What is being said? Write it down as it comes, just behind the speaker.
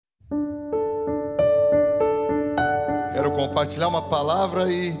Quero compartilhar uma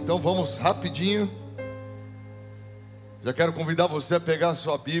palavra e então vamos rapidinho. Já quero convidar você a pegar a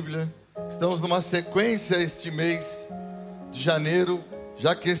sua Bíblia. Estamos numa sequência este mês de janeiro,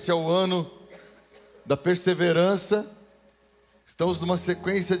 já que este é o ano da perseverança. Estamos numa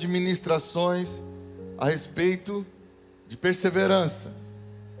sequência de ministrações a respeito de perseverança.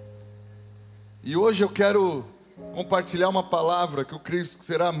 E hoje eu quero compartilhar uma palavra que eu creio que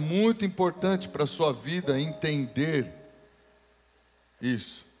será muito importante para a sua vida entender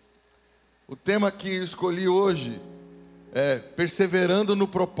isso. O tema que eu escolhi hoje é perseverando no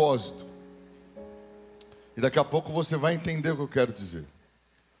propósito. E daqui a pouco você vai entender o que eu quero dizer.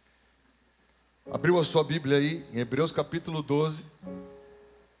 Abriu a sua Bíblia aí, em Hebreus capítulo 12.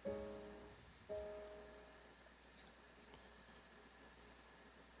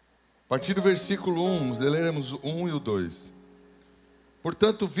 A partir do versículo 1, leremos o 1 e o 2.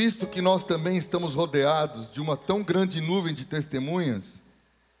 Portanto, visto que nós também estamos rodeados de uma tão grande nuvem de testemunhas,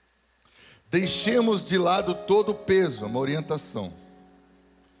 deixemos de lado todo o peso, uma orientação,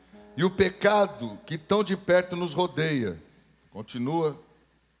 e o pecado que tão de perto nos rodeia. Continua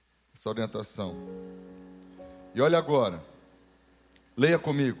essa orientação. E olha agora, leia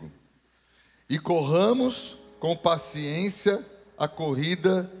comigo. E corramos com paciência a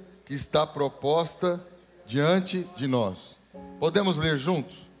corrida que está proposta diante de nós. Podemos ler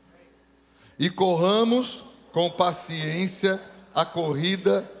juntos? E corramos com paciência a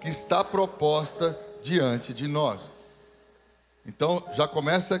corrida que está proposta diante de nós. Então, já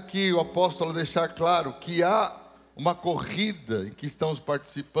começa aqui o apóstolo a deixar claro que há uma corrida em que estamos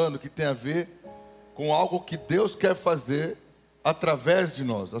participando que tem a ver com algo que Deus quer fazer através de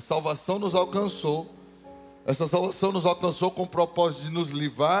nós. A salvação nos alcançou. Essa salvação nos alcançou com o propósito de nos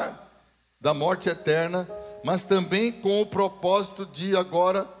livrar da morte eterna, mas também com o propósito de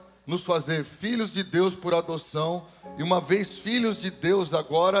agora nos fazer filhos de Deus por adoção, e uma vez filhos de Deus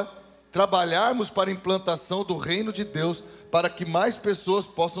agora, trabalharmos para a implantação do reino de Deus, para que mais pessoas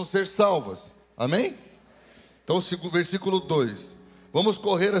possam ser salvas. Amém? Então, versículo 2. Vamos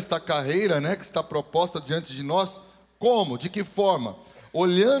correr esta carreira, que está proposta diante de nós. Como? De que forma?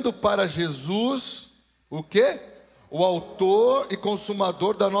 Olhando para Jesus, o quê? O autor e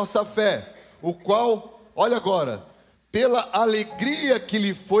consumador da nossa fé, o qual, olha agora, pela alegria que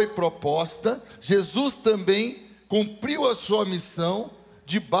lhe foi proposta, Jesus também cumpriu a sua missão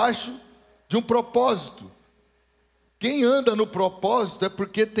debaixo de um propósito. Quem anda no propósito é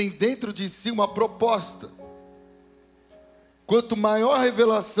porque tem dentro de si uma proposta. Quanto maior a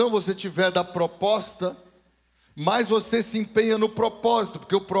revelação você tiver da proposta, mais você se empenha no propósito,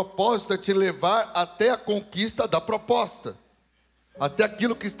 porque o propósito é te levar até a conquista da proposta, até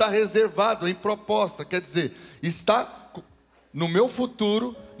aquilo que está reservado em proposta. Quer dizer, está no meu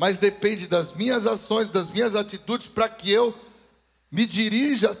futuro, mas depende das minhas ações, das minhas atitudes, para que eu me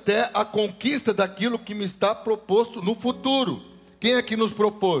dirija até a conquista daquilo que me está proposto no futuro. Quem é que nos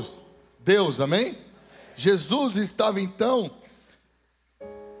propôs? Deus, amém? Jesus estava então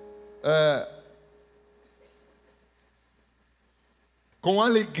com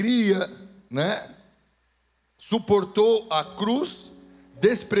alegria, suportou a cruz,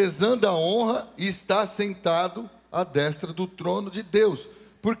 desprezando a honra, e está sentado à destra do trono de Deus.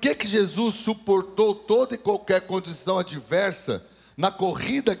 Por que Jesus suportou toda e qualquer condição adversa na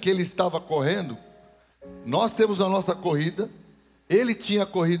corrida que ele estava correndo? Nós temos a nossa corrida, ele tinha a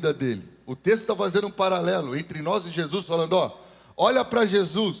corrida dele. O texto está fazendo um paralelo entre nós e Jesus, falando, olha para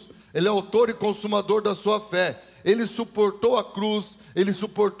Jesus, ele é autor e consumador da sua fé. Ele suportou a cruz, ele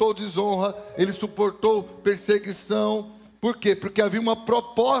suportou desonra, ele suportou perseguição. Por quê? Porque havia uma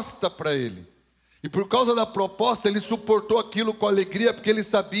proposta para ele. E por causa da proposta, ele suportou aquilo com alegria, porque ele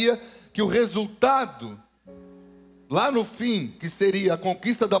sabia que o resultado, lá no fim, que seria a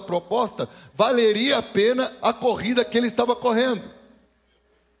conquista da proposta, valeria a pena a corrida que ele estava correndo.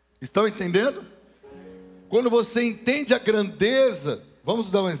 Estão entendendo? Quando você entende a grandeza,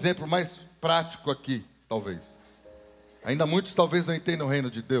 vamos dar um exemplo mais prático aqui, talvez. Ainda muitos talvez não entendam o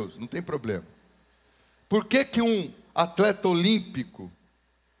reino de Deus, não tem problema. Por que um atleta olímpico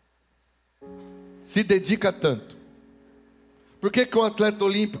se dedica tanto? Por que um atleta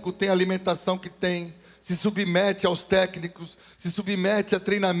olímpico tem a alimentação que tem, se submete aos técnicos, se submete a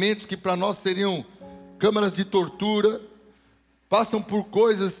treinamentos que para nós seriam câmaras de tortura, passam por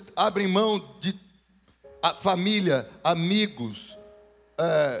coisas, abrem mão de família, amigos,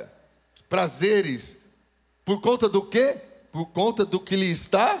 prazeres, por conta do quê? Por conta do que lhe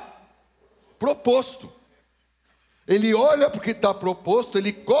está proposto. Ele olha para o que está proposto,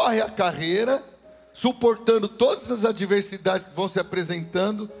 ele corre a carreira, suportando todas as adversidades que vão se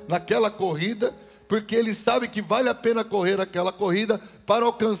apresentando naquela corrida, porque ele sabe que vale a pena correr aquela corrida para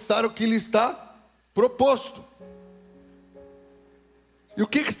alcançar o que lhe está proposto. E o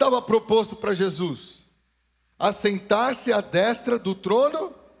que estava proposto para Jesus? Assentar-se à destra do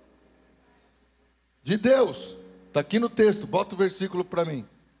trono de Deus. Está aqui no texto, bota o versículo para mim.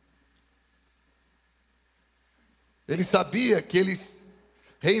 Ele sabia que ele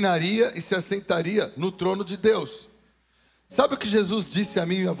reinaria e se assentaria no trono de Deus. Sabe o que Jesus disse a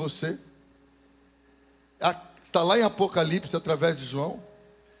mim e a você? Está lá em Apocalipse através de João.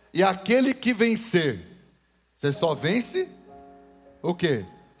 E aquele que vencer, você só vence o quê?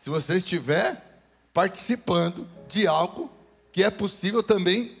 Se você estiver participando de algo que é possível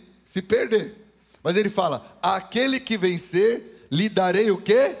também se perder. Mas ele fala, aquele que vencer, lhe darei o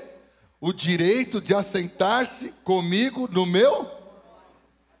quê? O direito de assentar-se comigo no meu.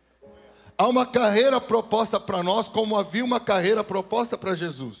 Há uma carreira proposta para nós, como havia uma carreira proposta para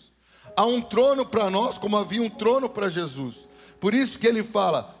Jesus. Há um trono para nós, como havia um trono para Jesus. Por isso que ele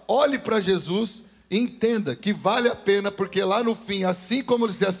fala, olhe para Jesus e entenda que vale a pena, porque lá no fim, assim como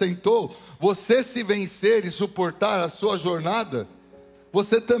ele se assentou, você se vencer e suportar a sua jornada,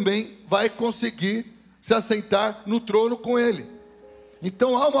 você também vai conseguir se assentar no trono com ele.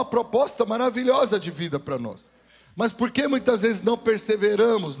 Então há uma proposta maravilhosa de vida para nós. Mas por que muitas vezes não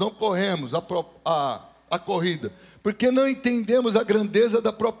perseveramos, não corremos a corrida? Porque não entendemos a grandeza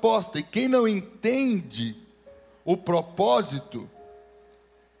da proposta. E quem não entende o propósito,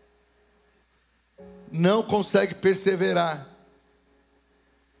 não consegue perseverar.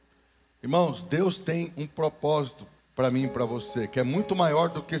 Irmãos, Deus tem um propósito para mim e para você, que é muito maior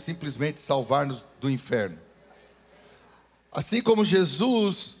do que simplesmente salvar-nos do inferno. Assim como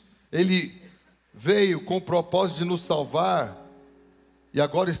Jesus, ele veio com o propósito de nos salvar, e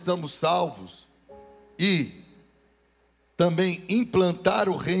agora estamos salvos, e também implantar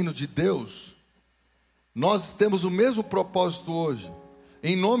o reino de Deus, nós temos o mesmo propósito hoje.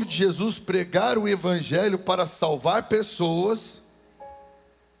 Em nome de Jesus, pregar o evangelho para salvar pessoas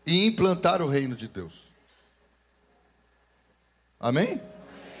e implantar o reino de Deus. Amém?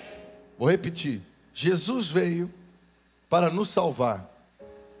 Vou repetir. Jesus veio para nos salvar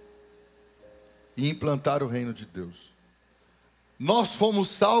e implantar o reino de Deus. Nós fomos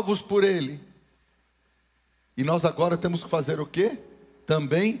salvos por Ele. E nós agora temos que fazer o quê?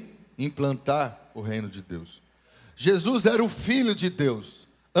 Também implantar o reino de Deus. Jesus era o Filho de Deus.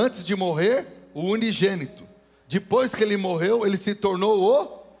 Antes de morrer, o unigênito. Depois que ele morreu, ele se tornou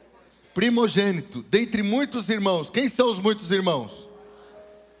o primogênito. Dentre muitos irmãos. Quem são os muitos irmãos?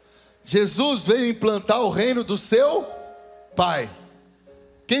 Jesus veio implantar o reino do seu Pai.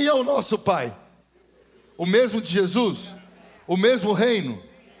 Quem é o nosso Pai? O mesmo de Jesus? O mesmo reino?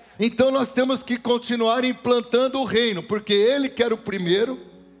 Então nós temos que continuar implantando o reino, porque Ele que era o primeiro,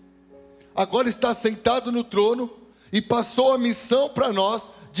 agora está sentado no trono e passou a missão para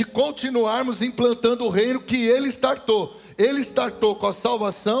nós de continuarmos implantando o reino que Ele startou. Ele startou com a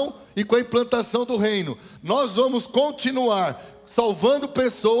salvação e com a implantação do reino. Nós vamos continuar salvando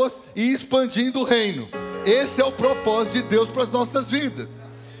pessoas e expandindo o reino. Esse é o propósito de Deus para as nossas vidas.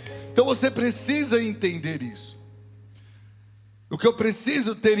 Então você precisa entender isso. O que eu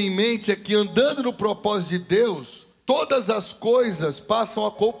preciso ter em mente é que andando no propósito de Deus, todas as coisas passam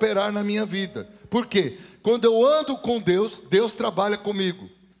a cooperar na minha vida. Por quê? Quando eu ando com Deus, Deus trabalha comigo.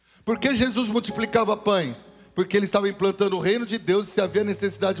 Por que Jesus multiplicava pães? Porque ele estava implantando o reino de Deus, e se havia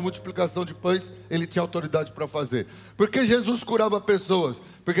necessidade de multiplicação de pães, ele tinha autoridade para fazer. Por que Jesus curava pessoas?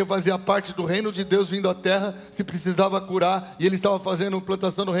 Porque fazia parte do reino de Deus vindo à terra, se precisava curar, e ele estava fazendo a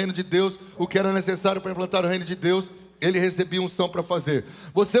implantação do reino de Deus, o que era necessário para implantar o reino de Deus, ele recebia unção para fazer.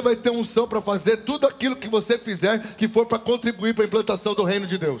 Você vai ter unção para fazer tudo aquilo que você fizer, que for para contribuir para a implantação do reino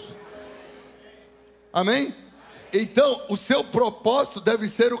de Deus. Amém? Então, o seu propósito deve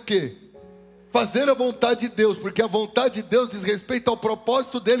ser o quê? Fazer a vontade de Deus, porque a vontade de Deus diz respeito ao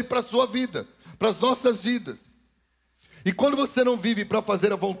propósito dele para a sua vida, para as nossas vidas. E quando você não vive para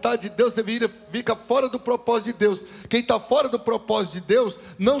fazer a vontade de Deus, você fica fora do propósito de Deus. Quem está fora do propósito de Deus,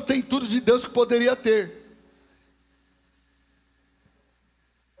 não tem tudo de Deus que poderia ter.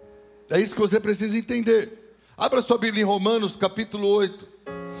 É isso que você precisa entender. Abra sua Bíblia em Romanos, capítulo 8.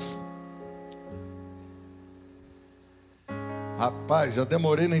 Rapaz, já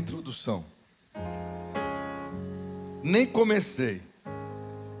demorei na introdução. Nem comecei.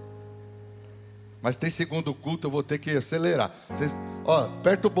 Mas tem segundo culto, eu vou ter que acelerar. Vocês,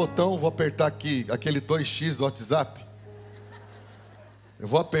 aperta o botão, vou apertar aqui, aquele 2x do WhatsApp. Eu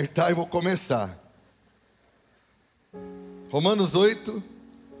vou apertar e vou começar. Romanos 8.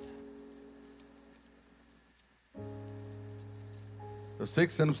 Eu sei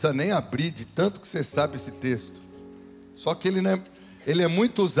que você não precisa nem abrir de tanto que você sabe esse texto. Só que ele é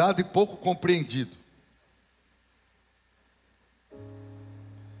muito usado e pouco compreendido.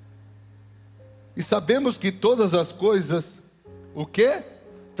 E sabemos que todas as coisas, o quê?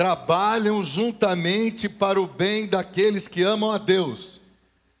 Trabalham juntamente para o bem daqueles que amam a Deus.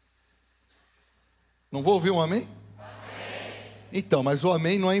 Não vou ouvir um amém? Amém. Então, mas o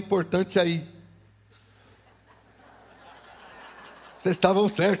amém não é importante aí. Vocês estavam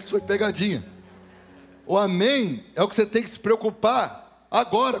certos, foi pegadinha. O amém é o que você tem que se preocupar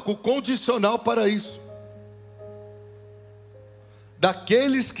agora, com o condicional para isso.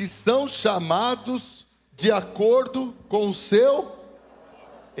 Daqueles que são chamados de acordo com o seu...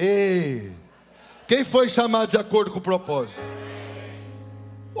 Quem foi chamado de acordo com o propósito?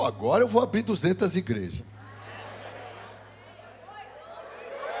 Pô, agora eu vou abrir 200 igrejas.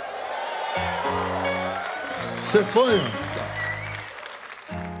 Você foi?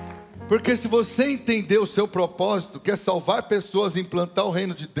 Porque se você entender o seu propósito, que é salvar pessoas e implantar o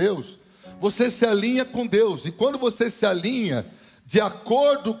reino de Deus, você se alinha com Deus. E quando você se alinha de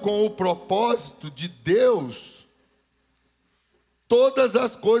acordo com o propósito de Deus, todas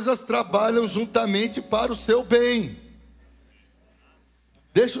as coisas trabalham juntamente para o seu bem.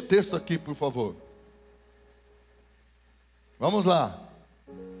 Deixa o texto aqui, por favor. Vamos lá.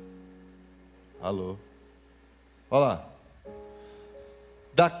 Alô? Olha lá.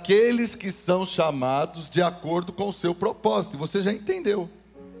 Daqueles que são chamados de acordo com o seu propósito. E você já entendeu.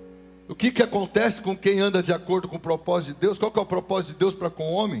 O que acontece com quem anda de acordo com o propósito de Deus? Qual que é o propósito de Deus para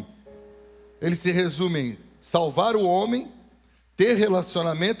com o homem? Ele se resume em salvar o homem, ter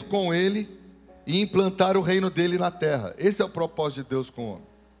relacionamento com ele e implantar o reino dele na terra. Esse é o propósito de Deus com o homem.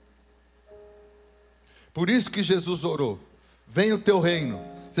 Por isso que Jesus orou: venha o teu reino,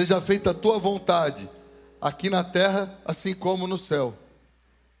 seja feita a tua vontade, aqui na terra, assim como no céu.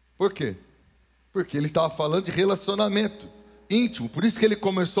 Por quê? Porque ele estava falando de relacionamento íntimo. Por isso que ele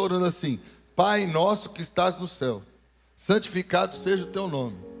começou orando assim: Pai nosso que estás no céu, santificado seja o teu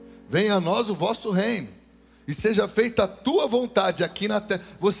nome, venha a nós o vosso reino, e seja feita a tua vontade aqui na terra.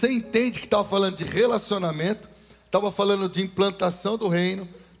 Você entende que estava falando de relacionamento, estava falando de implantação do reino,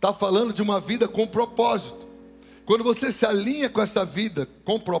 estava falando de uma vida com propósito. Quando você se alinha com essa vida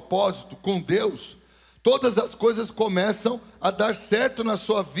com propósito, com Deus, todas as coisas começam a dar certo na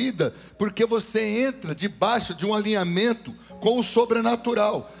sua vida, porque você entra debaixo de um alinhamento com o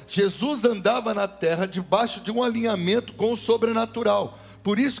sobrenatural. Jesus andava na terra debaixo de um alinhamento com o sobrenatural.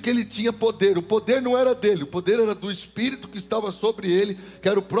 Por isso que ele tinha poder. O poder não era dele, o poder era do Espírito que estava sobre ele, que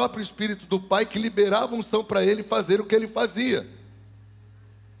era o próprio Espírito do Pai, que liberava unção para ele fazer o que ele fazia.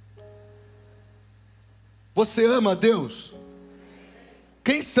 Você ama a Deus?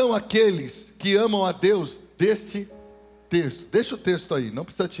 Quem são aqueles que amam a Deus deste texto? Deixa o texto aí, não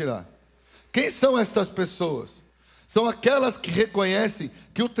precisa tirar. Quem são estas pessoas? São aquelas que reconhecem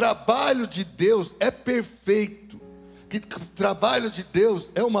que o trabalho de Deus é perfeito, que o trabalho de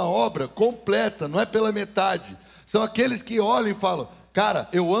Deus é uma obra completa, não é pela metade. São aqueles que olham e falam: cara,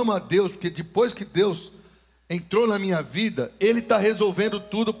 eu amo a Deus, porque depois que Deus entrou na minha vida, Ele está resolvendo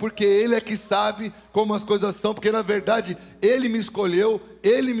tudo, porque Ele é que sabe como as coisas são, porque na verdade Ele me escolheu,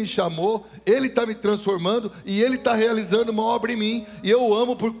 Ele me chamou, Ele está me transformando e Ele está realizando uma obra em mim, e eu o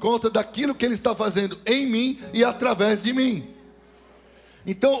amo por conta daquilo que Ele está fazendo em mim e através de mim.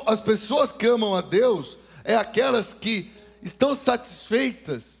 Então as pessoas que amam a Deus é aquelas que estão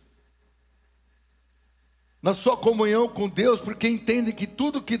satisfeitas na sua comunhão com Deus, porque entendem que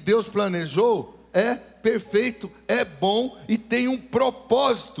tudo que Deus planejou é perfeito, é bom e tem um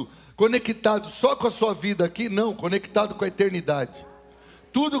propósito, conectado só com a sua vida aqui, não, conectado com a eternidade.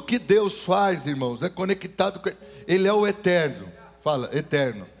 Tudo que Deus faz, irmãos, é conectado com... Ele é o eterno. Fala,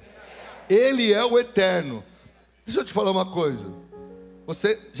 eterno. Ele é o eterno. Deixa eu te falar uma coisa.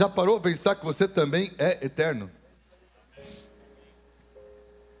 Você já parou a pensar que você também é eterno?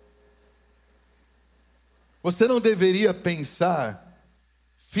 Você não deveria pensar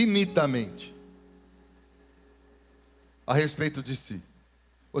finitamente a respeito de si.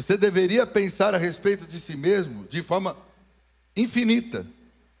 Você deveria pensar a respeito de si mesmo de forma infinita.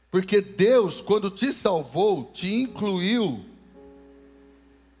 Porque Deus, quando te salvou, te incluiu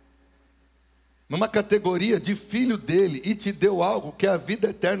numa categoria de filho dele e te deu algo que é a vida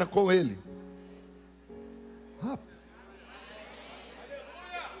eterna com ele.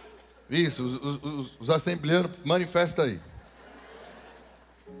 Isso, os assembleanos manifestam aí.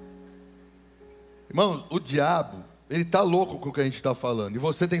 Irmãos, o diabo, ele está louco com o que a gente está falando. E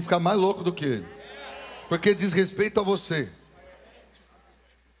você tem que ficar mais louco do que ele. Porque diz respeito a você.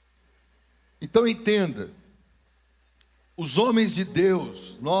 Então entenda. Os homens de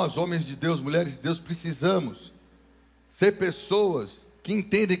Deus, nós, homens de Deus, mulheres de Deus, precisamos ser pessoas que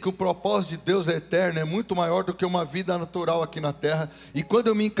entendem que o propósito de Deus é eterno, é muito maior do que uma vida natural aqui na terra. E quando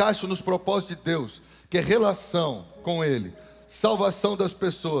eu me encaixo nos propósitos de Deus, que é relação com Ele, salvação das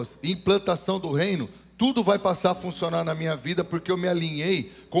pessoas, implantação do reino, tudo vai passar a funcionar na minha vida, porque eu me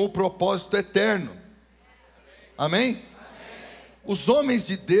alinhei com o propósito eterno. Amém? Os homens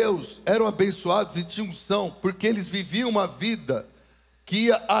de Deus eram abençoados e tinham unção, porque eles viviam uma vida que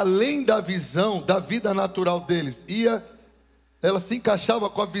ia além da visão, da vida natural deles. Ela se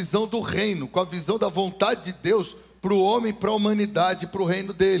encaixava com a visão do reino, com a visão da vontade de Deus para o homem, para a humanidade, para o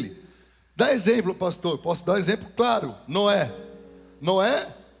reino dele. Dá exemplo, pastor. Posso dar um exemplo claro. Noé. Noé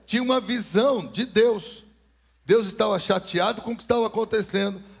tinha uma visão de Deus. Deus estava chateado com o que estava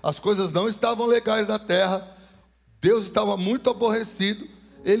acontecendo. As coisas não estavam legais na terra. Deus estava muito aborrecido.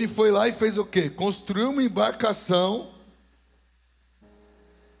 Ele foi lá e fez o quê? Construiu uma embarcação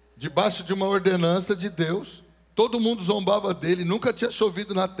debaixo de uma ordenança de Deus. Todo mundo zombava dele, nunca tinha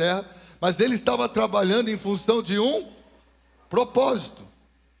chovido na terra, mas ele estava trabalhando em função de um propósito.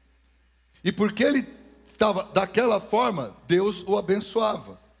 E porque ele estava daquela forma, Deus o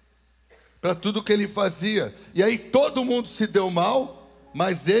abençoava para tudo que ele fazia. E aí todo mundo se deu mal,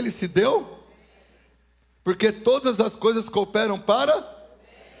 mas ele se deu, porque todas as coisas cooperam para.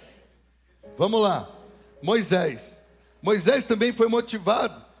 Vamos lá, Moisés. Moisés também foi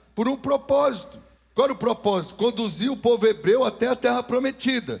motivado por um propósito. Qual era o propósito? Conduzir o povo hebreu até a terra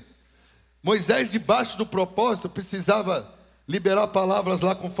prometida. Moisés, debaixo do propósito, precisava liberar palavras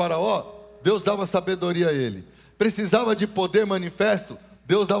lá com o faraó. Deus dava sabedoria a ele. Precisava de poder manifesto.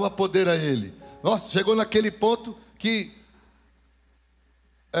 Deus dava poder a ele. Nossa, chegou naquele ponto que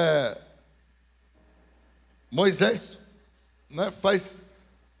Moisés, né, faz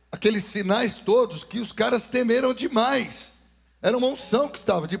aqueles sinais todos que os caras temeram demais. Era uma unção que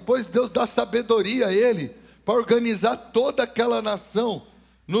estava. Depois Deus dá sabedoria a ele para organizar toda aquela nação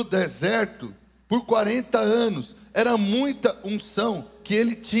no deserto por 40 anos. Era muita unção que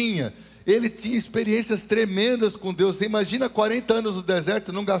ele tinha. Ele tinha experiências tremendas com Deus. Você imagina 40 anos no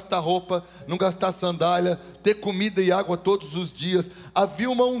deserto, não gastar roupa, não gastar sandália, ter comida e água todos os dias. Havia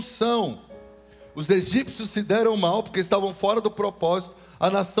uma unção. Os egípcios se deram mal porque estavam fora do propósito.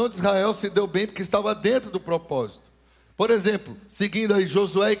 A nação de Israel se deu bem porque estava dentro do propósito. Por exemplo, seguindo aí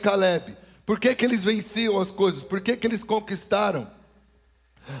Josué e Caleb, por que eles venciam as coisas? Por que eles conquistaram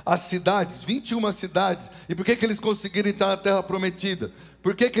as cidades, 21 cidades? E por que eles conseguiram entrar na terra prometida?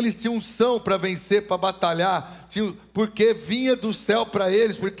 Por que eles tinham unção para vencer, para batalhar? Porque vinha do céu para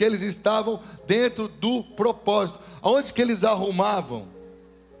eles, porque eles estavam dentro do propósito. Aonde que eles arrumavam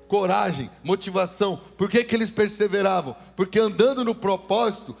coragem, motivação? Por que eles perseveravam? Porque andando no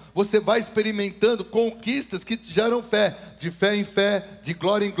propósito, você vai experimentando conquistas que te geram fé. De fé em fé, de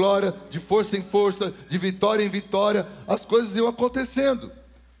glória em glória, de força em força, de vitória em vitória. As coisas iam acontecendo.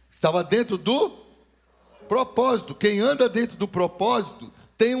 Estava dentro do propósito. Quem anda dentro do propósito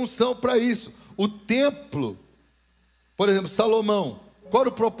tem unção para isso. O templo, por exemplo, Salomão, qual era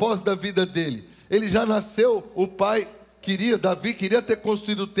o propósito da vida dele? Ele já nasceu, o pai Davi queria ter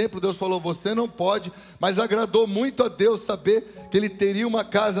construído o templo. Deus falou, você não pode. Mas agradou muito a Deus saber que ele teria uma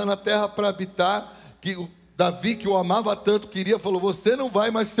casa na terra para habitar. Que Davi, que o amava tanto, falou, você não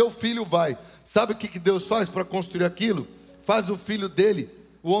vai, mas seu filho vai. Sabe o que Deus faz para construir aquilo? Faz o filho dele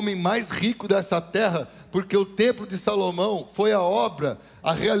o homem mais rico dessa terra, porque o templo de Salomão foi a obra,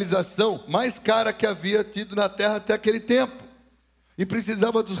 a realização mais cara que havia tido na terra até aquele tempo. E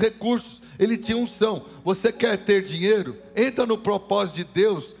precisava dos recursos. Ele tinha unção. Você quer ter dinheiro? Entra no propósito de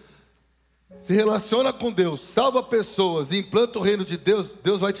Deus. Se relaciona com Deus. Salva pessoas e implanta o reino de Deus.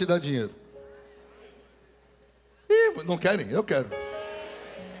 Deus vai te dar dinheiro. Ih, não querem? Eu quero.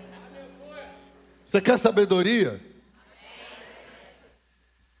 Você quer sabedoria?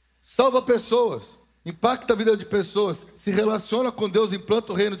 Salva pessoas. Impacta a vida de pessoas. Se relaciona com Deus.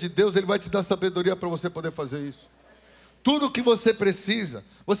 Implanta o reino de Deus. Ele vai te dar sabedoria para você poder fazer isso. Tudo o que você precisa.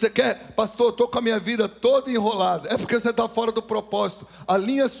 Você quer, pastor, eu estou com a minha vida toda enrolada. É porque você está fora do propósito.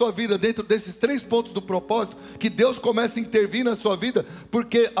 Alinha a sua vida dentro desses 3 pontos do propósito, que Deus começa a intervir na sua vida,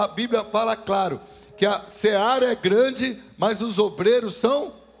 porque a Bíblia fala claro, que a seara é grande, mas os obreiros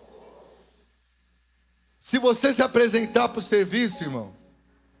são. Se você se apresentar para o serviço, irmão,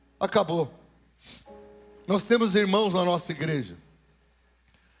 acabou. Nós temos irmãos na nossa igreja.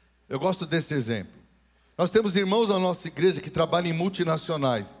 Eu gosto desse exemplo. Nós temos irmãos na nossa igreja que trabalham em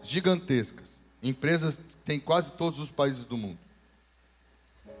multinacionais, gigantescas. Empresas que tem quase todos os países do mundo.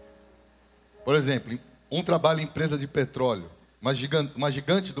 Por exemplo, um trabalha em empresa de petróleo, uma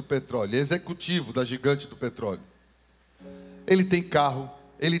gigante do petróleo, executivo da gigante do petróleo. Ele tem carro,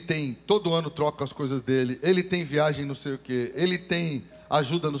 ele tem, todo ano troca as coisas dele, ele tem viagem não sei o que, ele tem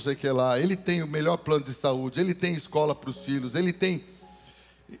ajuda não sei o que lá, ele tem o melhor plano de saúde, ele tem escola para os filhos, ele tem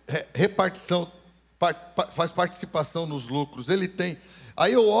repartição, faz participação nos lucros, ele tem.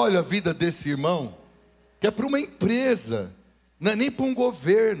 Aí eu olho a vida desse irmão, que é para uma empresa, não é nem para um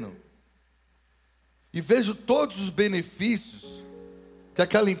governo, e vejo todos os benefícios que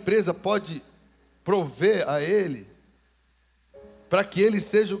aquela empresa pode prover a ele, para que ele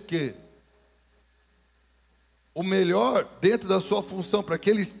seja o quê? O melhor dentro da sua função, para que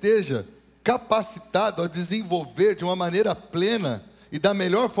ele esteja capacitado a desenvolver de uma maneira plena e da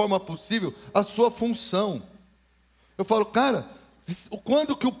melhor forma possível a sua função. Eu falo, cara,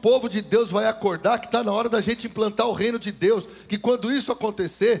 quando que o povo de Deus vai acordar que está na hora da gente implantar o reino de Deus? Que quando isso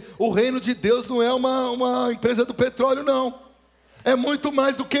acontecer, o reino de Deus não é uma empresa do petróleo, não. É muito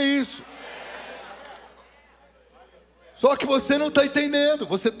mais do que isso. Só que você não está entendendo.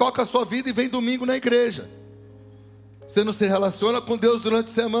 Você toca a sua vida e vem domingo na igreja. Você não se relaciona com Deus durante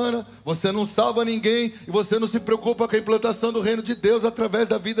a semana. Você não salva ninguém. E você não se preocupa com a implantação do reino de Deus através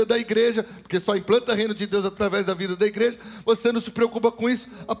da vida da igreja. Porque só implanta o reino de Deus através da vida da igreja. Você não se preocupa com isso.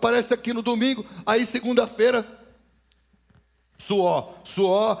 Aparece aqui no domingo. Aí segunda-feira,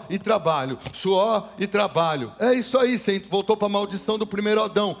 suor e trabalho. Suor e trabalho. É isso aí. Você voltou para a maldição do primeiro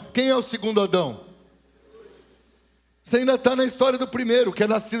Adão. Quem é o segundo Adão? Você ainda está na história do primeiro. O que é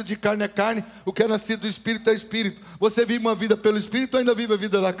nascido de carne é carne, o que é nascido do Espírito é Espírito. Você vive uma vida pelo Espírito ou ainda vive a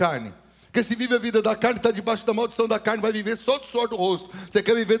vida da carne? Porque se vive a vida da carne, está debaixo da maldição da carne, vai viver só do suor do rosto. Você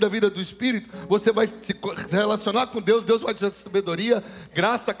quer viver da vida do Espírito? Você vai se relacionar com Deus, Deus vai te dar sabedoria,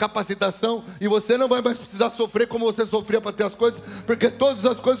 graça, capacitação, e você não vai mais precisar sofrer como você sofria para ter as coisas, porque todas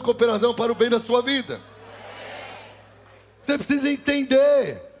as coisas cooperarão para o bem da sua vida. Você precisa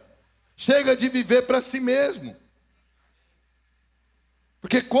entender. Chega de viver para si mesmo.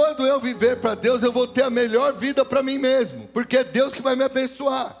 Porque quando eu viver para Deus, eu vou ter a melhor vida para mim mesmo. Porque é Deus que vai me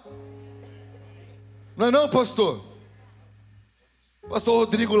abençoar. Não é não, pastor? Pastor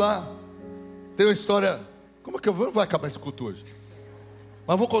Rodrigo lá tem uma história. Como é que eu vou? Não vai acabar esse culto hoje.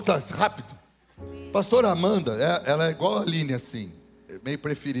 Mas vou contar isso rápido. Pastora Amanda, ela é igual a Aline assim. Meio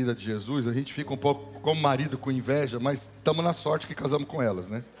preferida de Jesus. A gente fica um pouco como marido com inveja, mas estamos na sorte que casamos com elas,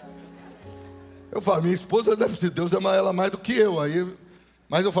 né? Eu falo, minha esposa deve ser Deus ama ela mais do que eu.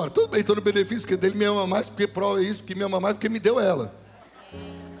 Mas eu falo, tudo bem, estou no benefício, que dele me ama mais, porque prova isso, que me ama mais, porque me deu ela.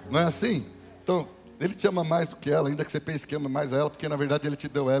 Não é assim? Então, ele te ama mais do que ela, ainda que você pense que ama mais a ela, porque na verdade ele te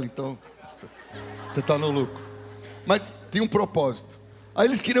deu ela, então você está no lucro. Mas tinha um propósito. Aí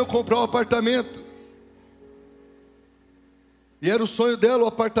eles queriam comprar um apartamento. E era o sonho dela, o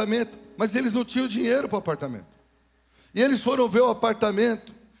apartamento. Mas eles não tinham dinheiro para o apartamento. E eles foram ver o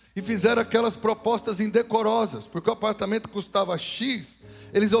apartamento e fizeram aquelas propostas indecorosas, porque o apartamento custava X,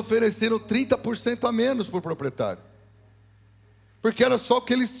 eles ofereceram 30% a menos para o proprietário, porque era só o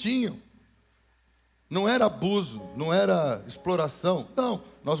que eles tinham. Não era abuso, não era exploração. Não,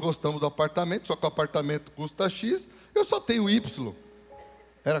 nós gostamos do apartamento, só que o apartamento custa X, eu só tenho Y.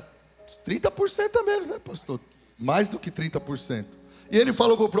 Era 30% a menos, né, pastor? Mais do que 30%. E ele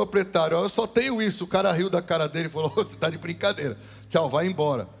falou para o proprietário, eu só tenho isso. O cara riu da cara dele e falou, você está de brincadeira. Tchau, vai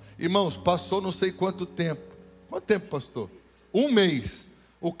embora. Irmãos, passou não sei quanto tempo. Quanto tempo, pastor? 1 mês.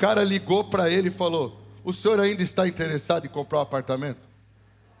 O cara ligou para ele e falou, o senhor ainda está interessado em comprar um apartamento?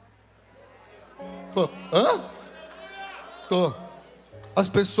 Falou, hã? Tô. As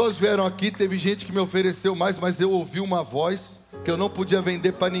pessoas vieram aqui, teve gente que me ofereceu mais, mas eu ouvi uma voz que eu não podia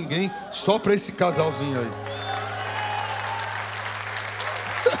vender para ninguém, só para esse casalzinho aí.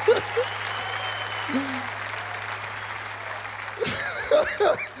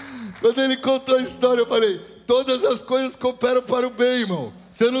 Quando ele contou a história, eu falei, todas as coisas cooperam para o bem, irmão.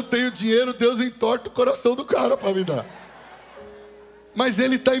 Se eu não tenho dinheiro, Deus entorta o coração do cara para me dar. Mas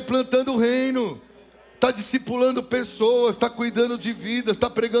ele está implantando o reino, está discipulando pessoas, está cuidando de vidas, está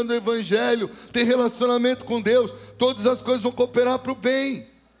pregando o evangelho, tem relacionamento com Deus. Todas as coisas vão cooperar para o bem.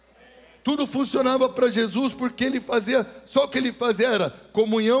 Tudo funcionava para Jesus porque ele fazia, só o que ele fazia era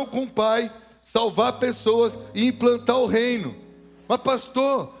comunhão com o Pai, salvar pessoas e implantar o reino. Mas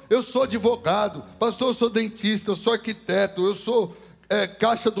pastor, eu sou advogado, pastor, eu sou dentista, eu sou arquiteto, eu sou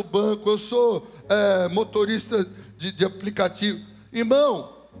caixa do banco, eu sou motorista de aplicativo.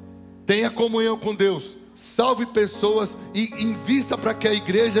 Irmão, tenha comunhão com Deus, salve pessoas e invista para que a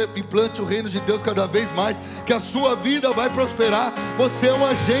igreja implante o reino de Deus cada vez mais, que a sua vida vai prosperar. Você é um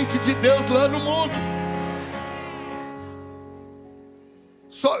agente de Deus lá no mundo.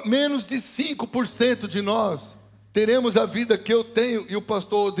 Só menos de 5% de nós teremos a vida que eu tenho e o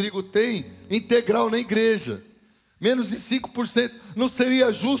pastor Rodrigo tem, integral na igreja. Menos de 5%. Não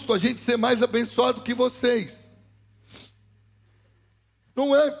seria justo a gente ser mais abençoado que vocês?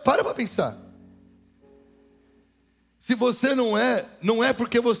 Não é, para pensar. Se você não é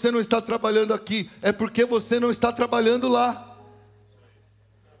porque você não está trabalhando aqui, é porque você não está trabalhando lá.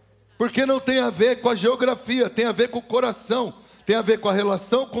 Porque não tem a ver com a geografia, tem a ver com o coração, tem a ver com a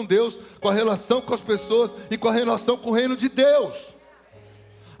relação com Deus, com a relação com as pessoas e com a relação com o reino de Deus.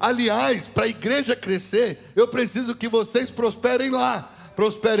 Aliás, para a igreja crescer, eu preciso que vocês prosperem lá.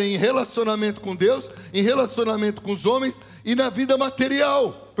 Prosperem em relacionamento com Deus, em relacionamento com os homens e na vida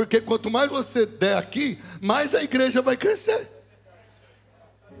material. Porque quanto mais você der aqui, mais a igreja vai crescer.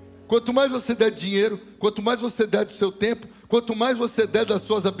 Quanto mais você der dinheiro, quanto mais você der do seu tempo, quanto mais você der das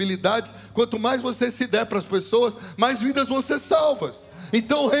suas habilidades, quanto mais você se der para as pessoas, mais vidas vão ser salvas.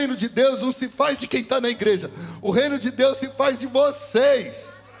 Então o reino de Deus não se faz de quem está na igreja. O reino de Deus se faz de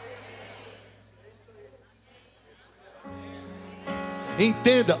vocês.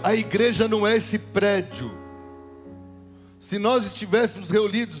 Entenda, a igreja não é esse prédio. Se nós estivéssemos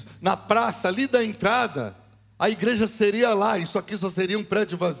reunidos na praça ali da entrada, a igreja seria lá, isso aqui só seria um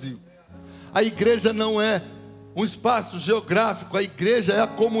prédio vazio. A igreja não é um espaço geográfico, a igreja é a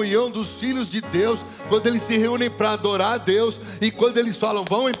comunhão dos filhos de Deus, quando eles se reúnem para adorar a Deus, e quando eles falam,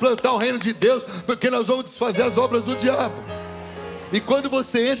 vamos implantar o reino de Deus, porque nós vamos desfazer as obras do diabo. E quando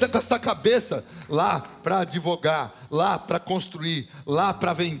você entra com essa cabeça lá para advogar, lá para construir, lá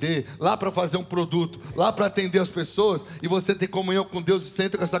para vender, lá para fazer um produto, lá para atender as pessoas, e você tem comunhão com Deus e você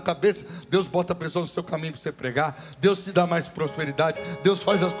entra com essa cabeça, Deus bota a pessoa no seu caminho para você pregar, Deus te dá mais prosperidade, Deus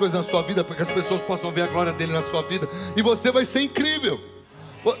faz as coisas na sua vida para que as pessoas possam ver a glória dele na sua vida, e você vai ser incrível.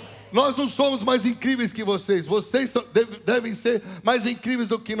 Nós não somos mais incríveis que vocês. Vocês devem ser mais incríveis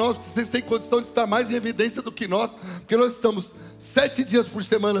do que nós. Vocês têm condição de estar mais em evidência do que nós. Porque nós estamos 7 dias por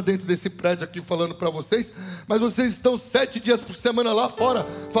semana dentro desse prédio aqui falando para vocês. Mas vocês estão 7 dias por semana lá fora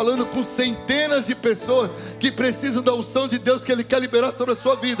falando com centenas de pessoas que precisam da unção de Deus que Ele quer liberar sobre a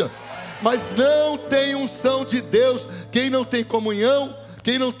sua vida. Mas não tem unção de Deus quem não tem comunhão,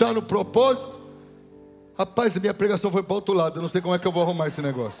 quem não está no propósito. Rapaz, a minha pregação foi para o outro lado. Eu não sei como é que eu vou arrumar esse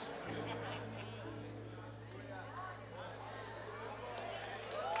negócio.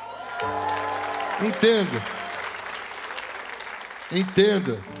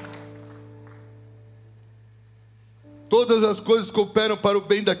 Entenda. Todas as coisas cooperam para o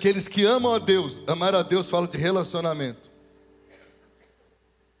bem daqueles que amam a Deus. Amar a Deus fala de relacionamento.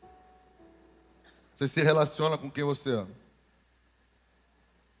 Você se relaciona com quem você ama.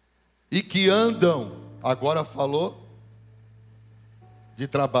 E que andam, agora falou de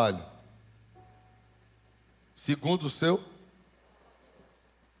trabalho. Segundo o seu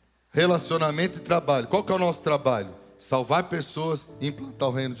relacionamento e trabalho. Qual que é o nosso trabalho? Salvar pessoas e implantar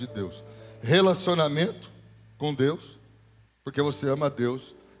o reino de Deus. Relacionamento com Deus, porque você ama a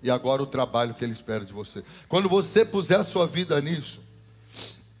Deus, e agora o trabalho que Ele espera de você. Quando você puser a sua vida nisso,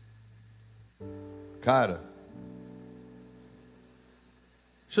 cara,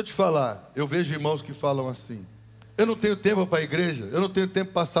 deixa eu te falar, eu vejo irmãos que falam assim, eu não tenho tempo para a igreja, eu não tenho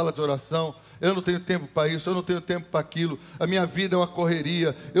tempo para a sala de oração, eu não tenho tempo para isso, eu não tenho tempo para aquilo, a minha vida é uma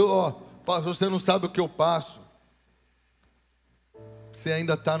correria, você não sabe o que eu passo. Você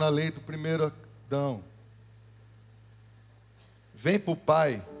ainda está na lei do primeiro Adão. Vem para o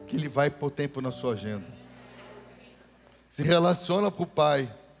Pai, que Ele vai pôr tempo na sua agenda. Se relaciona para o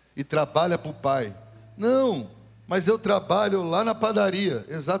Pai e trabalha para o Pai. Não, mas eu trabalho lá na padaria,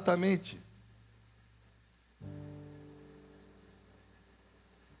 exatamente.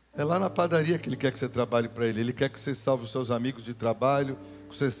 É lá na padaria que Ele quer que você trabalhe para Ele. Ele quer que você salve os seus amigos de trabalho,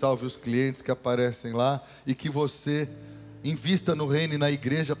 que você salve os clientes que aparecem lá e que você invista no reino e na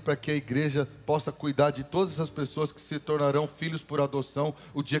igreja para que a igreja possa cuidar de todas as pessoas que se tornarão filhos por adoção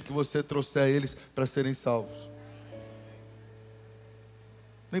o dia que você trouxer eles para serem salvos.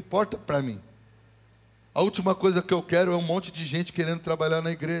 Não importa para mim. A última coisa que eu quero é um monte de gente querendo trabalhar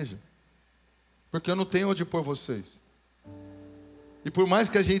na igreja, porque eu não tenho onde pôr vocês. E por mais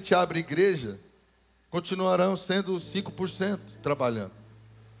que a gente abra igreja, continuarão sendo 5% trabalhando.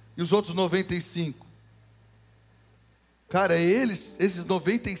 E os outros 95%? Cara, é esses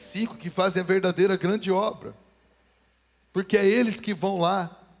 95 que fazem a verdadeira grande obra. Porque é eles que vão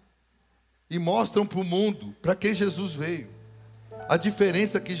lá e mostram para o mundo para que Jesus veio. A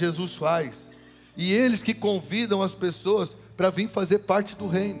diferença que Jesus faz. E eles que convidam as pessoas para vir fazer parte do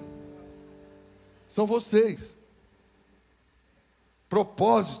reino. São vocês.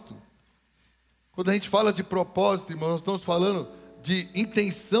 Propósito. Quando a gente fala de propósito, irmão, nós estamos falando de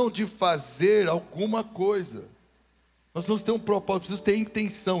intenção de fazer alguma coisa. Nós vamos ter um propósito, preciso ter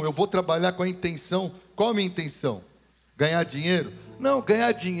intenção. Eu vou trabalhar com a intenção. Qual a minha intenção? Ganhar dinheiro? Não,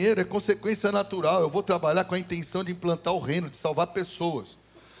 ganhar dinheiro é consequência natural. Eu vou trabalhar com a intenção de implantar o reino, de salvar pessoas.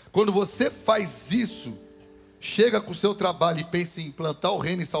 Quando você faz isso, chega com o seu trabalho e pensa em implantar o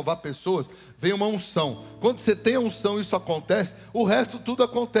reino e salvar pessoas, vem uma unção. Quando você tem a unção e isso acontece, o resto tudo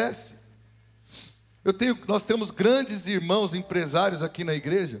acontece. Nós temos grandes irmãos empresários aqui na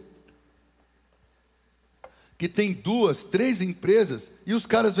igreja, que tem 2, 3 empresas, e os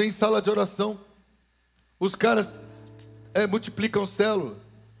caras vêm em sala de oração. Os caras multiplicam célula.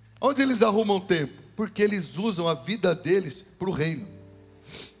 Onde eles arrumam tempo? Porque eles usam a vida deles para o reino.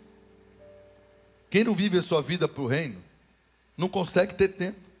 Quem não vive a sua vida para o reino, não consegue ter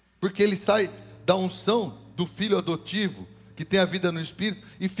tempo. Porque ele sai da unção do filho adotivo, que tem a vida no Espírito,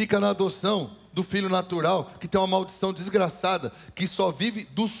 e fica na adoção do filho natural, que tem uma maldição desgraçada, que só vive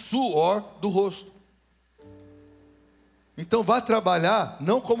do suor do rosto. Então vá trabalhar,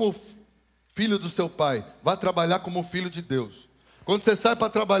 não como filho do seu pai, vá trabalhar como filho de Deus. Quando você sai para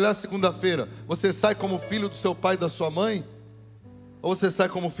trabalhar segunda-feira, você sai como filho do seu pai e da sua mãe? Ou você sai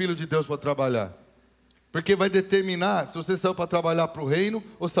como filho de Deus para trabalhar? Porque vai determinar se você saiu para trabalhar para o reino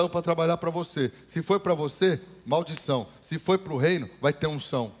ou saiu para trabalhar para você. Se foi para você, maldição. Se foi para o reino, vai ter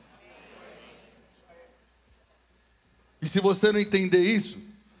unção. E se você não entender isso,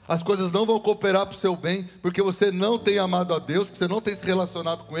 as coisas não vão cooperar para o seu bem, porque você não tem amado a Deus, porque você não tem se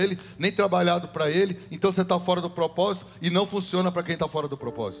relacionado com Ele, nem trabalhado para Ele, então você está fora do propósito e não funciona para quem está fora do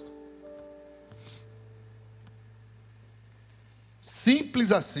propósito.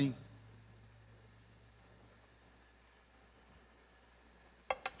 Simples assim.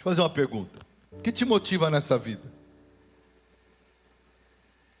 Deixa eu fazer uma pergunta. O que te motiva nessa vida?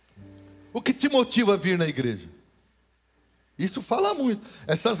 O que te motiva a vir na igreja? Isso fala muito.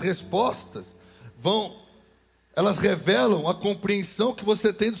 Essas respostas elas revelam a compreensão que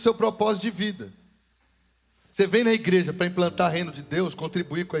você tem do seu propósito de vida. Você vem na igreja para implantar o reino de Deus,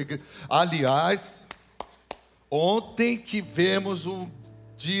 contribuir com a igreja. Aliás, ontem tivemos um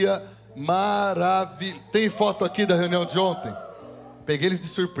dia maravilhoso. Tem foto aqui da reunião de ontem? Peguei eles de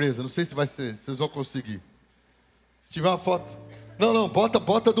surpresa, não sei se vocês vão conseguir. Se tiver uma foto. Não,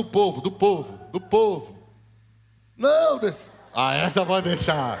 bota do povo. Não, essa pode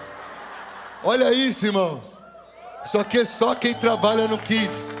deixar. Olha isso, irmão. Isso aqui é só quem trabalha no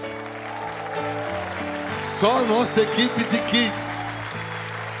Kids. Só a nossa equipe de Kids.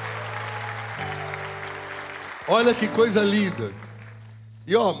 Olha que coisa linda.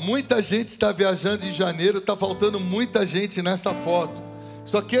 E muita gente está viajando em janeiro, está faltando muita gente nessa foto.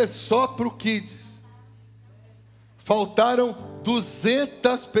 Isso aqui é só para o Kids. Faltaram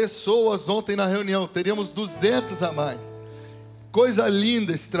 200 pessoas ontem na reunião, teríamos 200 a mais. Coisa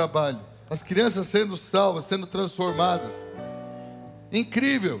linda esse trabalho. As crianças sendo salvas, sendo transformadas.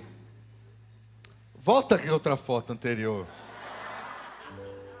 Incrível. Volta aqui outra foto anterior.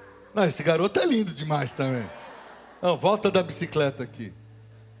 Não, esse garoto é lindo demais também. Não, volta da bicicleta aqui.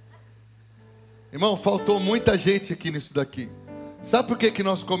 Irmão, faltou muita gente aqui nisso daqui. Sabe por que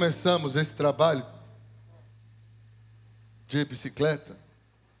nós começamos esse trabalho de bicicleta?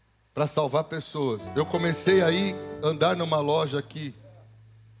 Para salvar pessoas. Eu comecei aí a andar numa loja aqui.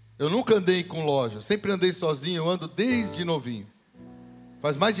 Eu nunca andei com loja, sempre andei sozinho, eu ando desde novinho.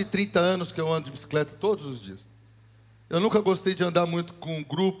 Faz mais de 30 anos que eu ando de bicicleta todos os dias. Eu nunca gostei de andar muito com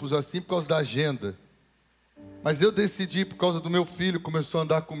grupos assim por causa da agenda. Mas eu decidi, por causa do meu filho, começou a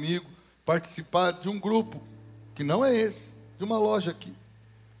andar comigo, participar de um grupo, que não é esse, de uma loja aqui.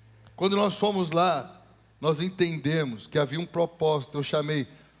 Quando nós fomos lá, nós entendemos que havia um propósito. Eu chamei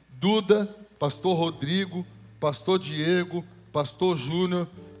Duda, pastor Rodrigo, pastor Diego, pastor Júnior,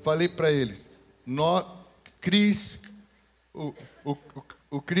 falei para eles, Cris,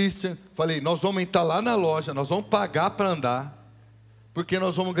 o Christian, falei, nós vamos entrar lá na loja, nós vamos pagar para andar, porque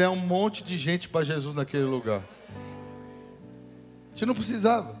nós vamos ganhar um monte de gente para Jesus naquele lugar. A gente não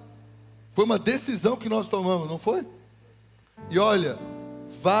precisava. Foi uma decisão que nós tomamos, não foi? E olha,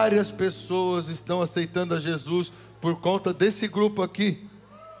 várias pessoas estão aceitando a Jesus por conta desse grupo aqui.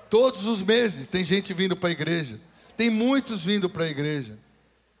 Todos os meses tem gente vindo para a igreja. Tem muitos vindo para a igreja.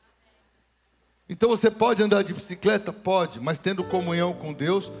 Então você pode andar de bicicleta? Pode, mas tendo comunhão com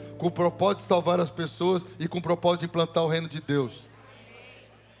Deus, com o propósito de salvar as pessoas e com o propósito de implantar o reino de Deus.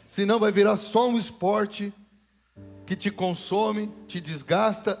 Senão vai virar só um esporte que te consome, te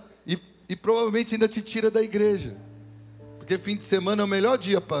desgasta e provavelmente ainda te tira da igreja. Porque fim de semana é o melhor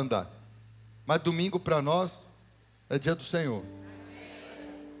dia para andar. Mas domingo para nós é dia do Senhor.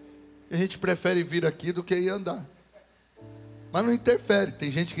 E a gente prefere vir aqui do que ir andar. Mas não interfere.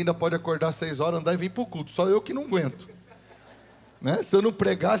 Tem gente que ainda pode acordar às 6 horas, andar e vir para o culto. Só eu que não aguento. Né? Se eu não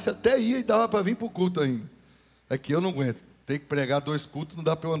pregasse, até ia e dava para vir para o culto ainda. É que eu não aguento. Tem que pregar 2 cultos, não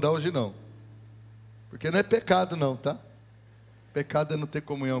dá para eu andar hoje não. Porque não é pecado não, tá? Pecado é não ter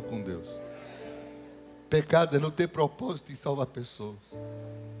comunhão com Deus. Pecado é não ter propósito em salvar pessoas.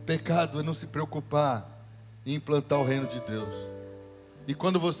 Pecado é não se preocupar em implantar o reino de Deus. E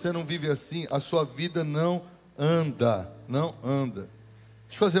quando você não vive assim, a sua vida não anda. Não anda.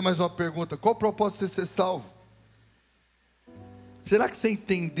 Deixa eu fazer mais uma pergunta. Qual o propósito de você ser salvo? Será que você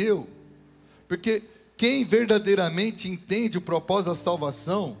entendeu? Porque quem verdadeiramente entende o propósito da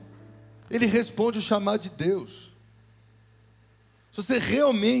salvação, ele responde o chamado de Deus. Se você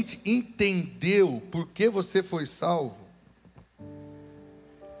realmente entendeu por que você foi salvo,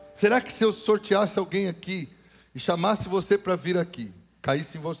 será que se eu sorteasse alguém aqui e chamasse você para vir aqui,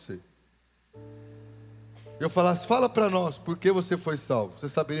 caísse em você, eu falasse, fala para nós por que você foi salvo, você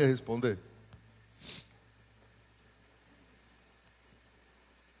saberia responder?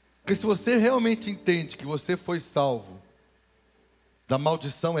 Porque se você realmente entende que você foi salvo da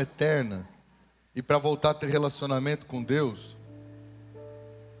maldição eterna e para voltar a ter relacionamento com Deus,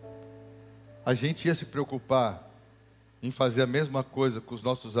 a gente ia se preocupar em fazer a mesma coisa com os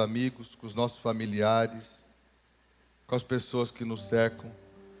nossos amigos, com os nossos familiares, com as pessoas que nos cercam,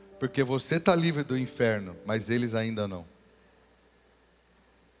 porque você está livre do inferno, mas eles ainda não.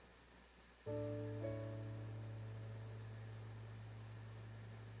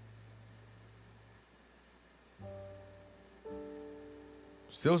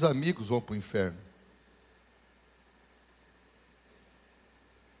 Seus amigos vão para o inferno.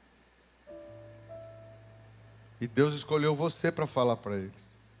 E Deus escolheu você para falar para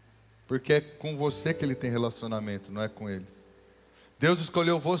eles. Porque é com você que Ele tem relacionamento, não é com eles. Deus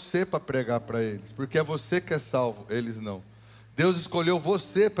escolheu você para pregar para eles. Porque é você que é salvo, eles não. Deus escolheu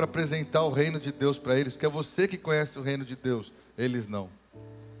você para apresentar o reino de Deus para eles. Porque é você que conhece o reino de Deus, eles não.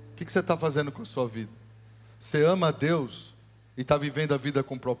 O que você está fazendo com a sua vida? Você ama a Deus e está vivendo a vida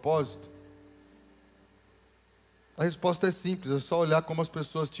com propósito? A resposta é simples, é só olhar como as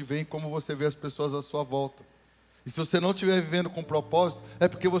pessoas te veem, como você vê as pessoas à sua volta. E se você não estiver vivendo com propósito, é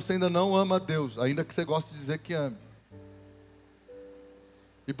porque você ainda não ama a Deus, ainda que você goste de dizer que ame.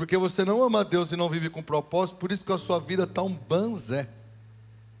 E porque você não ama a Deus e não vive com propósito, por isso que a sua vida está um banzé.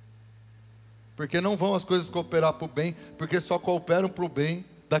 Porque não vão as coisas cooperar para o bem, porque só cooperam para o bem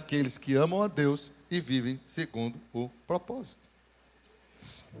daqueles que amam a Deus e vivem segundo o propósito.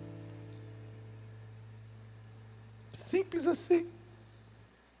 Simples assim.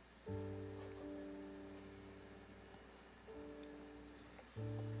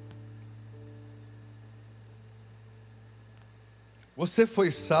 Você foi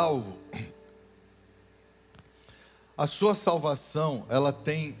salvo. A sua salvação, ela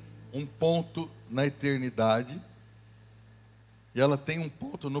tem um ponto na eternidade e ela tem um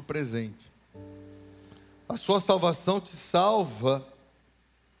ponto no presente. A sua salvação te salva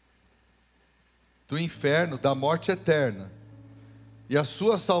do inferno, da morte eterna. E a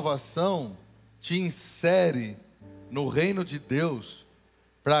sua salvação te insere no reino de Deus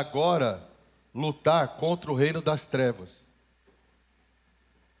para agora lutar contra o reino das trevas.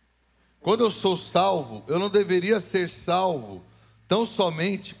 Quando eu sou salvo, eu não deveria ser salvo tão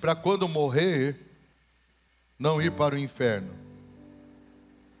somente para quando morrer, não ir para o inferno.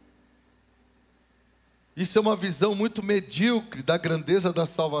 Isso é uma visão muito medíocre da grandeza da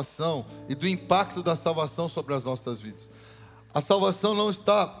salvação e do impacto da salvação sobre as nossas vidas. A salvação não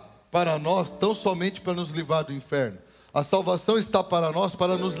está para nós tão somente para nos livrar do inferno. A salvação está para nós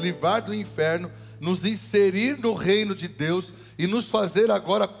para nos livrar do inferno, nos inserir no reino de Deus e nos fazer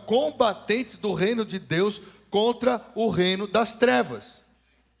agora combatentes do reino de Deus contra o reino das trevas.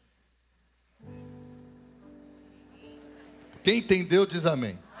 Quem entendeu diz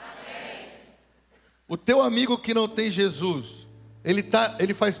amém. O teu amigo que não tem Jesus,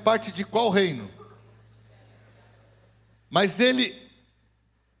 ele faz parte de qual reino? Mas ele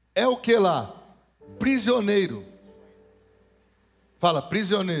é o que lá? Prisioneiro. Fala,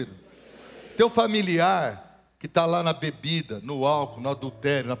 prisioneiro. Teu familiar que está lá na bebida, no álcool, no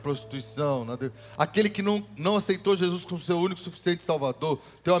adultério, na prostituição, aquele que não aceitou Jesus como seu único e suficiente Salvador,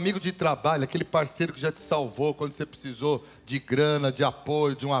 teu amigo de trabalho, aquele parceiro que já te salvou quando você precisou de grana, de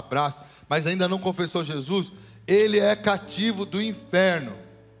apoio, de um abraço, mas ainda não confessou Jesus, ele é cativo do inferno.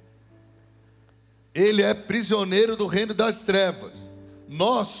 Ele é prisioneiro do reino das trevas.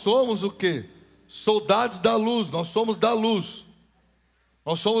 Nós somos o quê? Soldados da luz, nós somos da luz.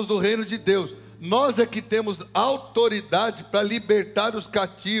 Nós somos do reino de Deus. Nós é que temos autoridade para libertar os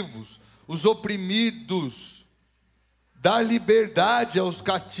cativos, os oprimidos, dar liberdade aos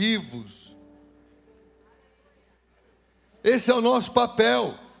cativos. Esse é o nosso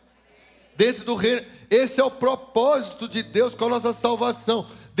papel dentro do reino. Esse é o propósito de Deus com a nossa salvação.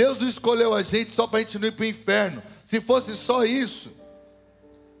 Deus não escolheu a gente só para a gente não ir para o inferno. Se fosse só isso,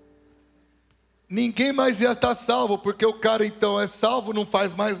 ninguém mais ia estar salvo, porque o cara então é salvo, não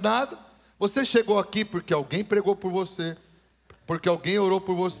faz mais nada. Você chegou aqui porque alguém pregou por você, porque alguém orou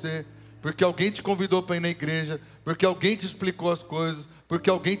por você, porque alguém te convidou para ir na igreja, porque alguém te explicou as coisas, porque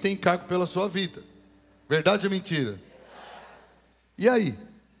alguém tem encargo pela sua vida. Verdade ou mentira? E aí?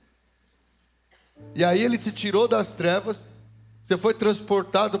 E aí ele te tirou das trevas, você foi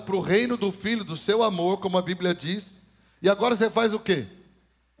transportado para o reino do Filho do seu amor, como a Bíblia diz, e agora você faz o quê?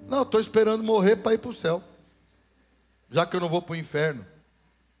 Não, estou esperando morrer para ir para o céu, já que eu não vou para o inferno.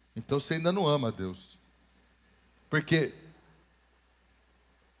 Então você ainda não ama a Deus, porque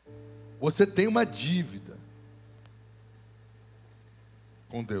você tem uma dívida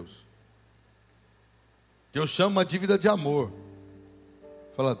com Deus, que eu chamo uma dívida de amor.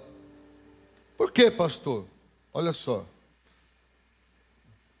 Fala, por quê, pastor? Olha só,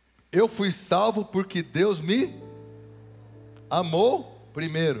 eu fui salvo porque Deus me amou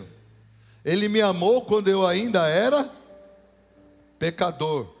primeiro. Ele me amou quando eu ainda era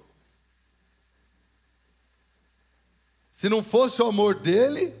pecador. Se não fosse o amor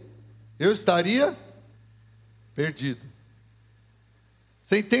dele, eu estaria perdido.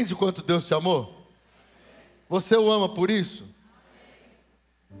 Você entende o quanto Deus te amou? Você o ama por isso?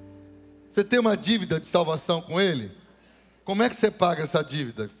 Você tem uma dívida de salvação com ele? Como é que você paga essa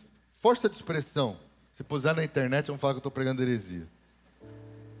dívida? Força de expressão. Se puser na internet, vão falar que eu estou pregando heresia.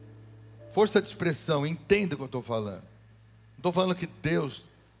 Força de expressão, entenda o que eu estou falando. Não estou falando que Deus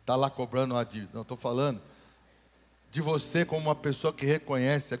está lá cobrando uma dívida. Não, estou falando de você como uma pessoa que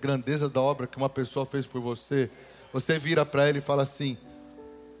reconhece a grandeza da obra que uma pessoa fez por você. Você vira para ele e fala assim,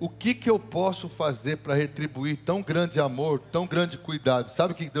 o que eu posso fazer para retribuir tão grande amor, tão grande cuidado?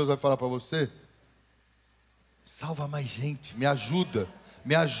 Sabe o que Deus vai falar para você? Salva mais gente, me ajuda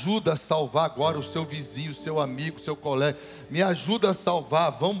a salvar agora o seu vizinho, o seu amigo, o seu colega, me ajuda a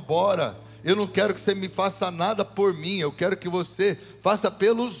salvar, vamos embora. Eu não quero que você me faça nada por mim, eu quero que você faça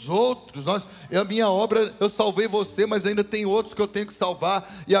pelos outros. A minha obra, eu salvei você, mas ainda tem outros que eu tenho que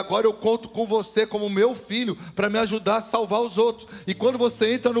salvar, e agora eu conto com você como meu filho, para me ajudar a salvar os outros. E quando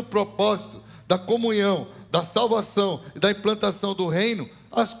você entra no propósito da comunhão, da salvação e da implantação do reino,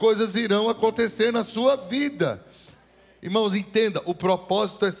 as coisas irão acontecer na sua vida. Irmãos, entenda, o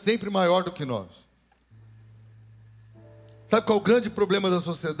propósito é sempre maior do que nós. Sabe qual é o grande problema da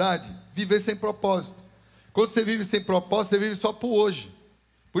sociedade? Viver sem propósito. Quando você vive sem propósito, você vive só por hoje.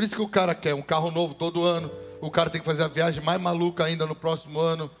 Por isso que o cara quer um carro novo todo ano, o cara tem que fazer a viagem mais maluca ainda no próximo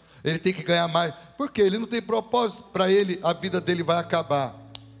ano, ele tem que ganhar mais. Por quê? Ele não tem propósito. Para ele, a vida dele vai acabar.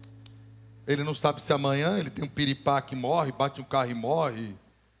 Ele não sabe se amanhã ele tem um piripá que morre, bate um carro e morre.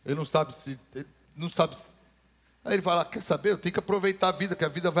 Ele não sabe se... Aí ele fala, quer saber? Eu tenho que aproveitar a vida, que a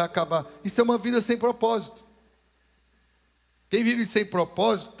vida vai acabar. Isso é uma vida sem propósito. Quem vive sem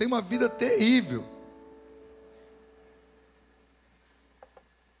propósito tem uma vida terrível.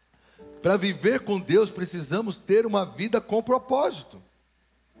 Para viver com Deus, precisamos ter uma vida com propósito.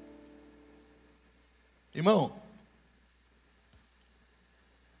 Irmão,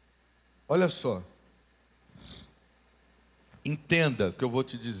 olha só. Entenda o que eu vou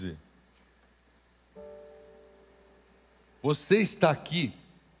te dizer. Você está aqui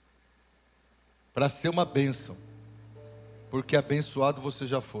para ser uma bênção, porque abençoado você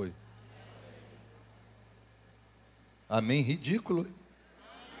já foi. Amém? Ridículo.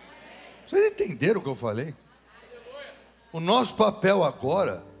 Vocês entenderam o que eu falei? O nosso papel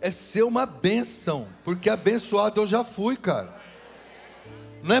agora é ser uma bênção, porque abençoado eu já fui, cara.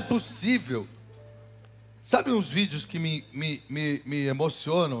 Não é possível. Sabe uns vídeos que me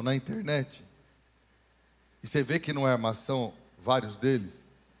emocionam na internet? E você vê que não é armação, vários deles.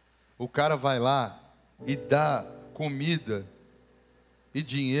 O cara vai lá e dá comida e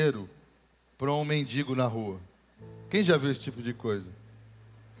dinheiro para um mendigo na rua. Quem já viu esse tipo de coisa?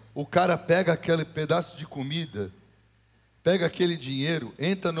 O cara pega aquele pedaço de comida, pega aquele dinheiro,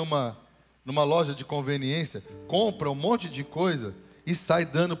 entra numa loja de conveniência, compra um monte de coisa e sai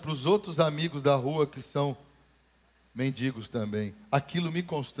dando para os outros amigos da rua que são mendigos também. Aquilo me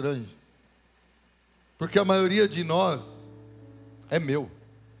constrange. Porque a maioria de nós é meu.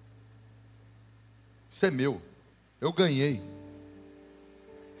 Isso é meu. Eu ganhei.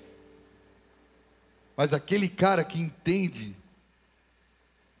 Mas aquele cara que entende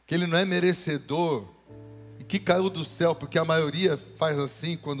que ele não é merecedor e que caiu do céu, porque a maioria faz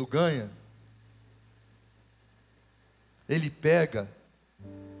assim quando ganha, ele pega,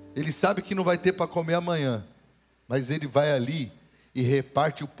 ele sabe que não vai ter para comer amanhã, mas ele vai ali e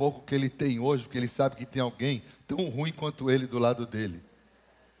reparte o pouco que ele tem hoje, porque ele sabe que tem alguém tão ruim quanto ele do lado dele.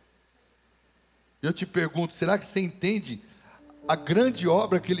 Eu te pergunto, será que você entende a grande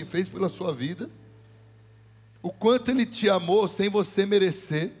obra que ele fez pela sua vida? O quanto ele te amou sem você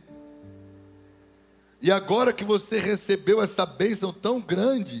merecer? E agora que você recebeu essa bênção tão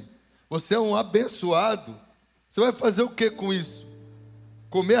grande, você é um abençoado, você vai fazer o que com isso?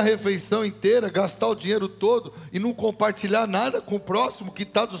 Comer a refeição inteira, gastar o dinheiro todo e não compartilhar nada com o próximo que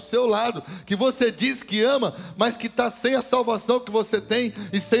está do seu lado, que você diz que ama, mas que está sem a salvação que você tem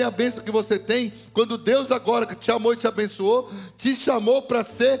e sem a bênção que você tem, quando Deus agora que te amou e te abençoou, te chamou para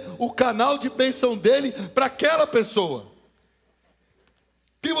ser o canal de bênção dele para aquela pessoa.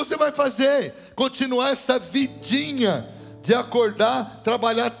 O que você vai fazer? Continuar essa vidinha de acordar,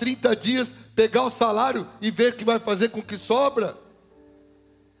 trabalhar 30 dias, pegar o salário e ver o que vai fazer com o que sobra?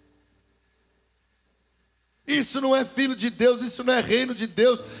 Isso não é filho de Deus, isso não é reino de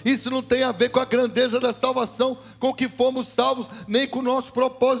Deus, isso não tem a ver com a grandeza da salvação, com o que fomos salvos, nem com o nosso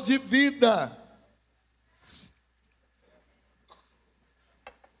propósito de vida.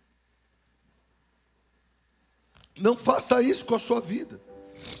 Não faça isso com a sua vida.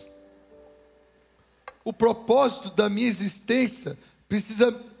 O propósito da minha existência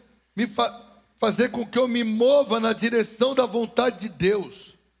precisa me fazer com que eu me mova na direção da vontade de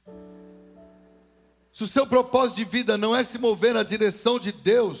Deus. Se o seu propósito de vida não é se mover na direção de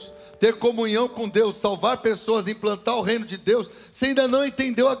Deus, ter comunhão com Deus, salvar pessoas, implantar o reino de Deus, você ainda não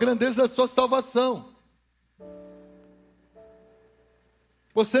entendeu a grandeza da sua salvação.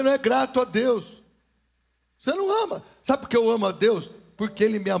 Você não é grato a Deus. Você não ama. Sabe por que eu amo a Deus? Porque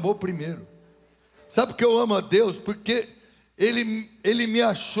Ele me amou primeiro. Sabe por que eu amo a Deus? Porque Ele me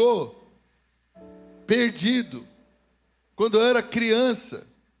achou perdido quando eu era criança,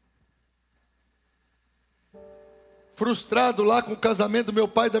 frustrado lá com o casamento do meu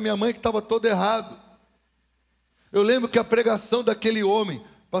pai e da minha mãe, que estava todo errado. Eu lembro que a pregação daquele homem,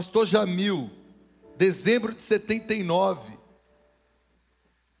 pastor Jamil, dezembro de 79,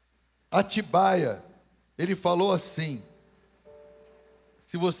 Atibaia, ele falou assim: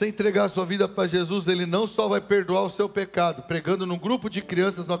 se você entregar a sua vida para Jesus, Ele não só vai perdoar o seu pecado, pregando num grupo de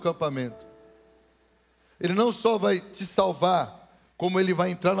crianças no acampamento, Ele não só vai te salvar, como Ele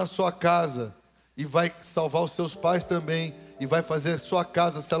vai entrar na sua casa e vai salvar os seus pais também, e vai fazer a sua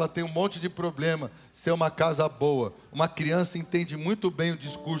casa, se ela tem um monte de problema, ser uma casa boa. Uma criança entende muito bem o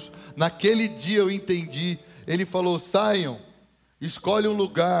discurso. Naquele dia eu entendi. Ele falou: saiam, escolhe um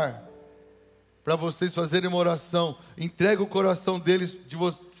lugar para vocês fazerem uma oração, entrega o coração deles,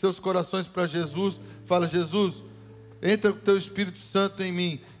 seus corações para Jesus, fala: Jesus, entra com o teu Espírito Santo em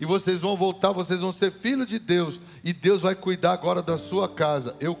mim, e vocês vão voltar, vocês vão ser filhos de Deus, e Deus vai cuidar agora da sua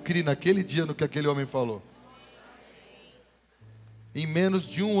casa. Eu criei naquele dia no que aquele homem falou. Em menos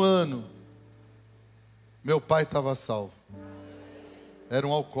de um ano, meu pai estava salvo. Era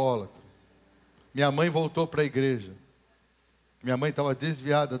um alcoólatra. Minha mãe voltou para a igreja. Minha mãe estava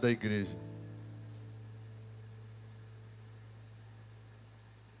desviada da igreja.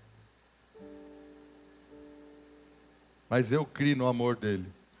 Mas eu criei no amor dele.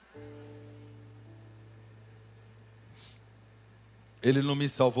 Ele não me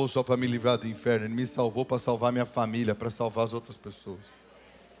salvou só para me livrar do inferno. Ele me salvou para salvar minha família, para salvar as outras pessoas.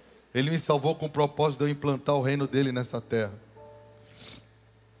 Ele me salvou com o propósito de eu implantar o reino dele nessa terra.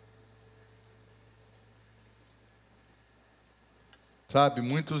 Sabe,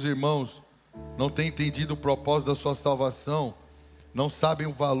 muitos irmãos não têm entendido o propósito da sua salvação, não sabem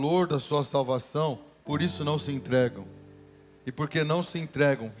o valor da sua salvação, por isso não se entregam. E porque não se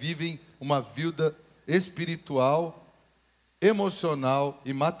entregam, vivem uma vida espiritual, emocional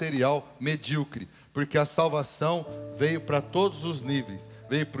e material medíocre. Porque a salvação veio para todos os níveis.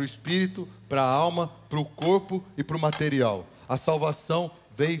 Veio para o espírito, para a alma, para o corpo e para o material. A salvação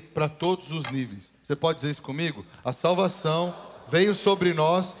veio para todos os níveis. Você pode dizer isso comigo? A salvação veio sobre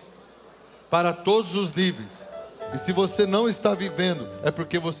nós para todos os níveis. E se você não está vivendo, é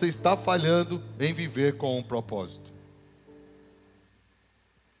porque você está falhando em viver com um propósito.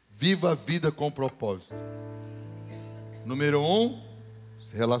 Viva a vida com propósito. Número 1,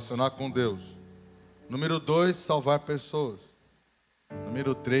 se relacionar com Deus. Número 2, salvar pessoas.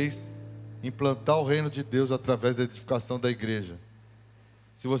 Número 3, implantar o reino de Deus através da edificação da igreja.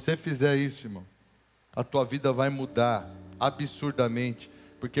 Se você fizer isso, irmão, a tua vida vai mudar absurdamente,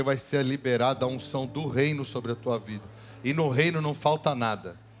 porque vai ser liberada a unção do reino sobre a tua vida. E no reino não falta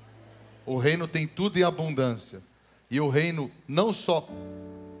nada. O reino tem tudo em abundância. E o reino não só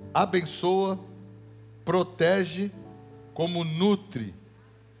abençoa, protege, como nutre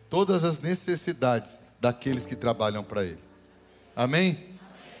todas as necessidades daqueles que trabalham para Ele. Amém?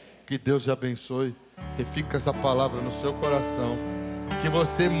 Que Deus te abençoe. Você fica com essa palavra no seu coração. Que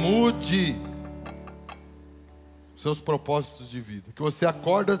você mude seus propósitos de vida. Que você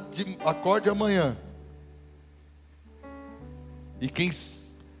acorde amanhã. E quem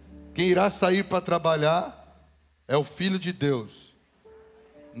irá sair para trabalhar é o Filho de Deus,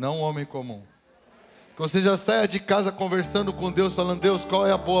 não um homem comum. Que você já saia de casa conversando com Deus, falando: Deus, qual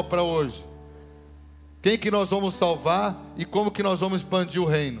é a boa para hoje? Quem que nós vamos salvar e como que nós vamos expandir o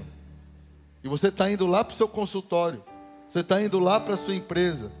reino? E você está indo lá para o seu consultório, você está indo lá para a sua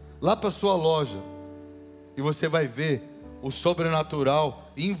empresa, lá para a sua loja. E você vai ver o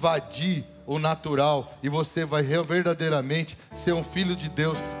sobrenatural invadir o natural. E você vai verdadeiramente ser um filho de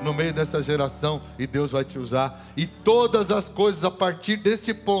Deus no meio dessa geração. E Deus vai te usar. E todas as coisas a partir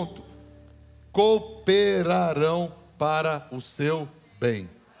deste ponto cooperarão para o seu bem.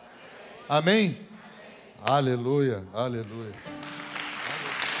 Amém? Amém. Aleluia, aleluia.